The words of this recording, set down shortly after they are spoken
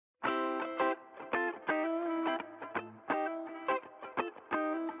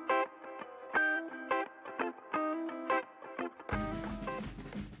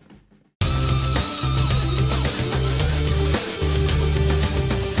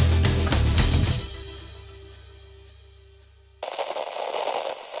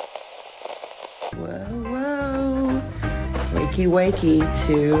wakey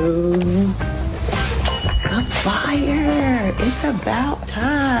to a fire. It's about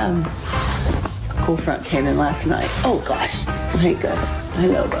time. Cool front came in last night. Oh gosh. Hey Gus.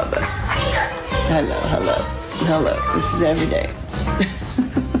 Hello, Bubba. Hello, hello, hello. This is every day.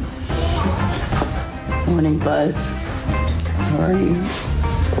 Morning, Buzz. How are you?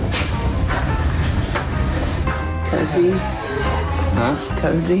 Cozy? Huh?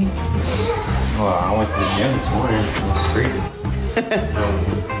 Cozy? Well, I went to the gym this morning. It was freezing.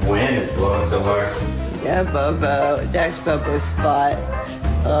 The wind is blowing so hard. Yeah, Bobo. That's Bobo's spot.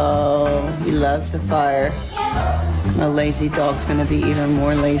 Oh, he loves the fire. My lazy dog's gonna be even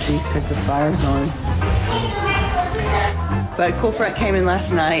more lazy because the fire's on. But cool front came in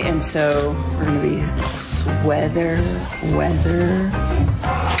last night, and so we're gonna be weather,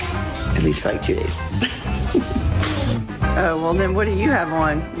 at least for like 2 days. Oh, well then what do you have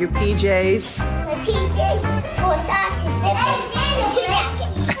on? Your PJs? My PJs, 4 socks, and slippers, and 2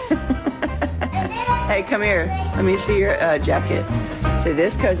 jackets. Hey, come here. Let me see your jacket. So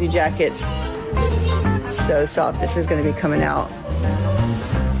this cozy jacket's so soft. This is going to be coming out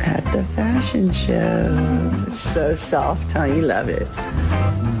at the fashion show. It's so soft, huh? You love it.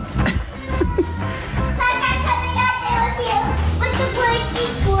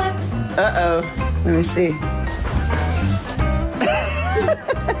 Uh-oh. Let me see.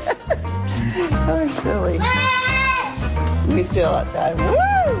 Oh, they're silly. Let me feel outside.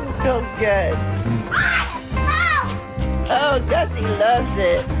 Woo! Feels good. Oh, Gussie loves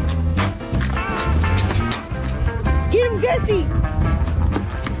it. Get him, Gussie.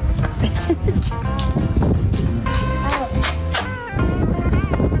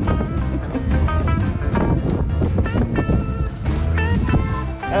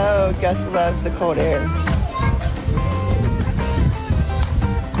 Oh, Gus loves the cold air.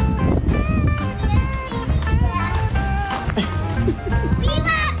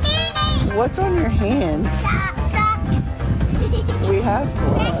 What's on your hands? Socks. We have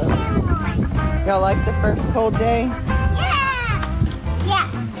gloves. Y'all like the first cold day? Yeah.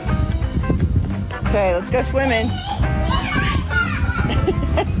 Okay, let's go swimming.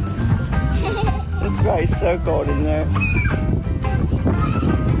 It's probably so cold in there.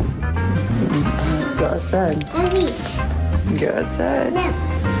 Go outside. Go outside. No.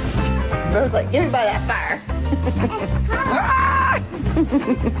 Bro's like, get me by that fire.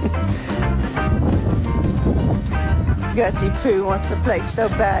 Gussie Poo wants to play so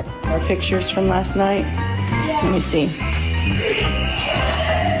bad. Our pictures from last night. Let me see.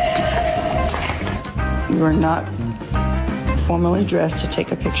 You were not formally dressed to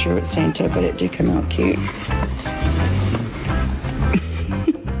take a picture with Santa, but it did come out cute.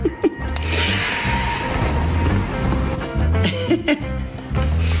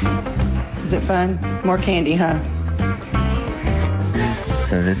 Is it fun? More candy, huh?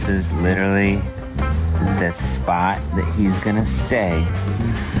 So this is literally the spot that he's gonna stay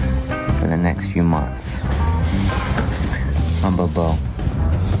for the next few months. On Bobo.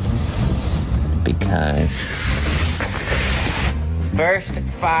 Because first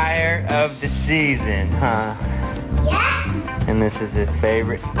fire of the season, huh? Yeah. And this is his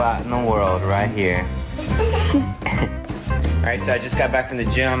favorite spot in the world, right here. Alright, so I just got back from the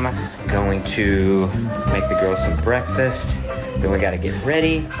gym. Going to make the girls some breakfast. Then we gotta get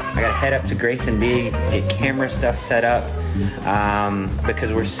ready. I gotta head up to Grace and B, get camera stuff set up.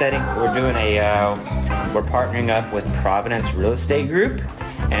 Because we're partnering up with Providence Real Estate Group.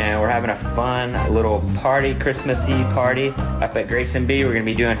 And we're having a fun little party, Christmas Eve party up at Grace and B. We're gonna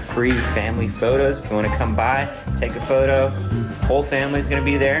be doing free family photos. If you wanna come by, take a photo. Whole family's gonna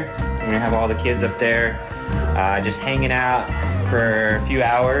be there. We're gonna have all the kids up there, just hanging out for a few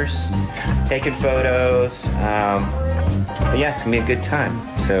hours, taking photos. But yeah, it's gonna be a good time.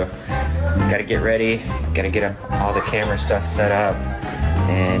 So, gotta get ready, gotta get up all the camera stuff set up,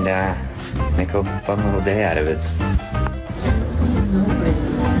 and make a fun little day out of it.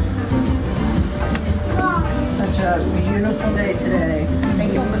 Such a beautiful day today.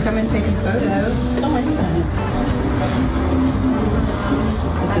 Thank you for coming and taking photos. Oh, anytime.